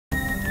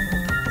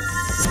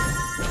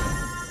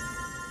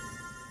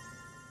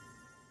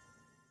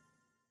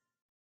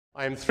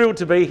I am thrilled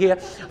to be here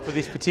for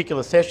this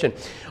particular session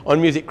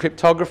on music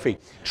cryptography.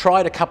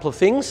 Tried a couple of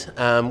things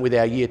with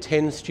our Year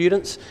 10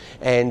 students,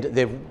 and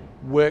they've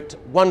worked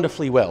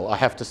wonderfully well, I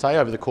have to say,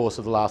 over the course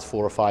of the last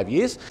 4 or 5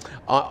 years.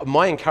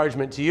 My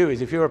encouragement to you is,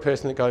 if you're a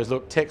person that goes,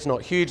 look, tech's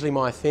not hugely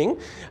my thing,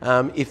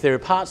 if there are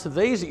parts of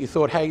these that you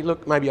thought, hey,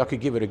 look, maybe I could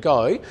give it a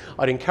go,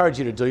 I'd encourage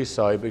you to do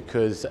so,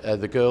 because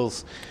the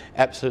girls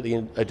absolutely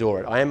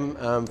adore it. I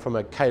am from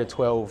a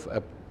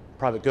K-12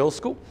 private girls'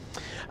 school.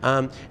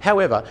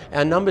 However,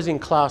 our numbers in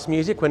class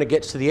music, when it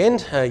gets to the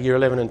end, year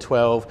 11 and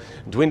 12,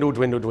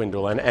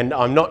 dwindle. And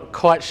I'm not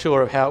quite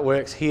sure of how it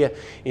works here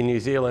in New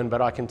Zealand,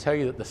 but I can tell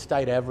you that the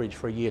state average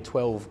for a year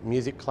 12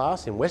 music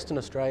class in Western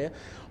Australia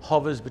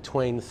hovers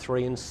between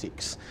 3 and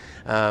 6,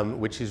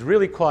 which is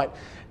really quite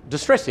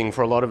distressing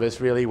for a lot of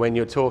us, really, when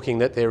you're talking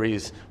that there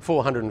is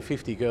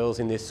 450 girls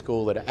in this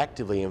school that are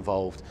actively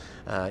involved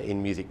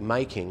in music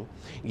making,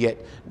 yet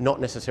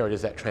not necessarily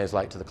does that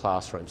translate to the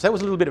classroom. So that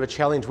was a little bit of a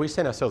challenge we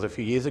set ourselves a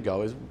few years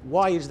ago.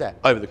 Why is that?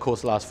 Over the course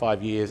of the last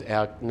 5 years,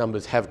 our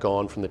numbers have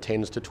gone from the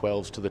 10s to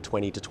 12s to the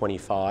 20 to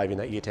 25 in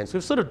that year 10. So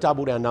we've sort of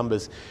doubled our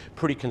numbers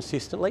pretty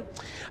consistently.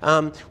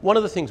 One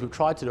of the things we've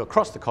tried to do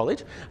across the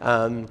college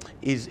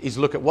is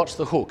look at what's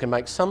the hook and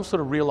make some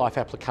sort of real life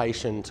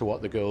application to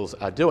what the girls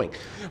are doing.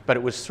 But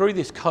it was through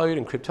this code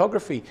and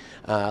cryptography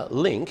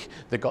link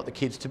that got the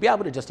kids to be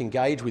able to just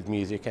engage with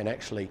music and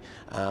actually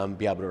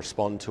be able to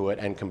respond to it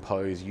and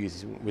compose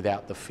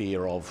without the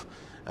fear of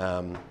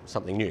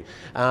something new.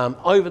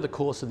 Over the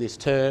course of this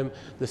term,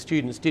 the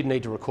students did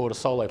need to record a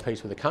solo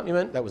piece with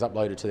accompaniment. That was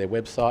uploaded to their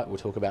website. We'll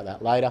talk about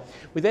that later.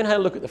 We then had a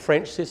look at the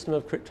French system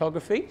of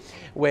cryptography,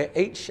 where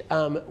each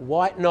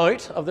white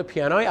note of the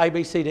piano, A,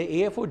 B, C, D,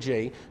 E, F or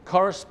G,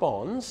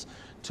 corresponds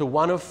to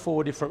one of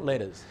 4 different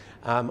letters.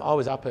 I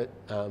was up at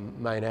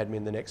main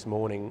admin the next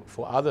morning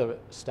for other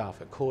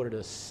stuff at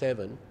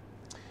 6:45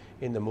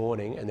 in the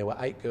morning, and there were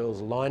 8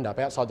 girls lined up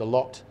outside the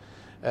locked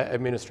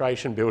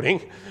administration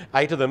building,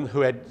 8 of them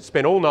who had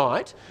spent all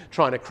night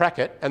trying to crack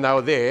it, and they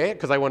were there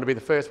because they wanted to be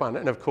the first one.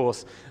 And of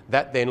course,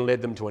 that then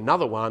led them to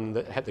another one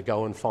that had to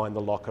go and find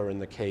the locker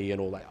and the key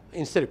and all that.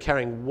 Instead of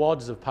carrying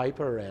wads of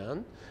paper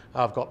around,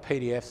 I've got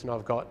PDFs and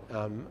I've got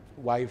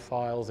WAV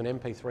files and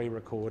MP3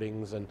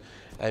 recordings and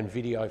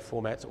video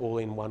formats all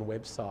in one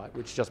website,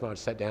 which just meant I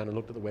sat down and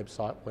looked at the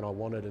website when I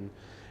wanted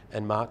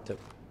and marked it.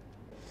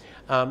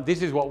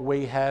 This is what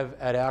we have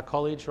at our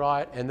college,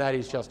 right? And that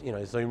is just, you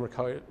know, Zoom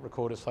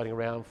recorders floating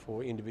around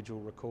for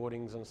individual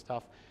recordings and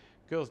stuff.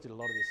 Girls did a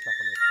lot of this stuff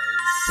on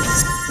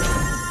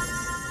their phones.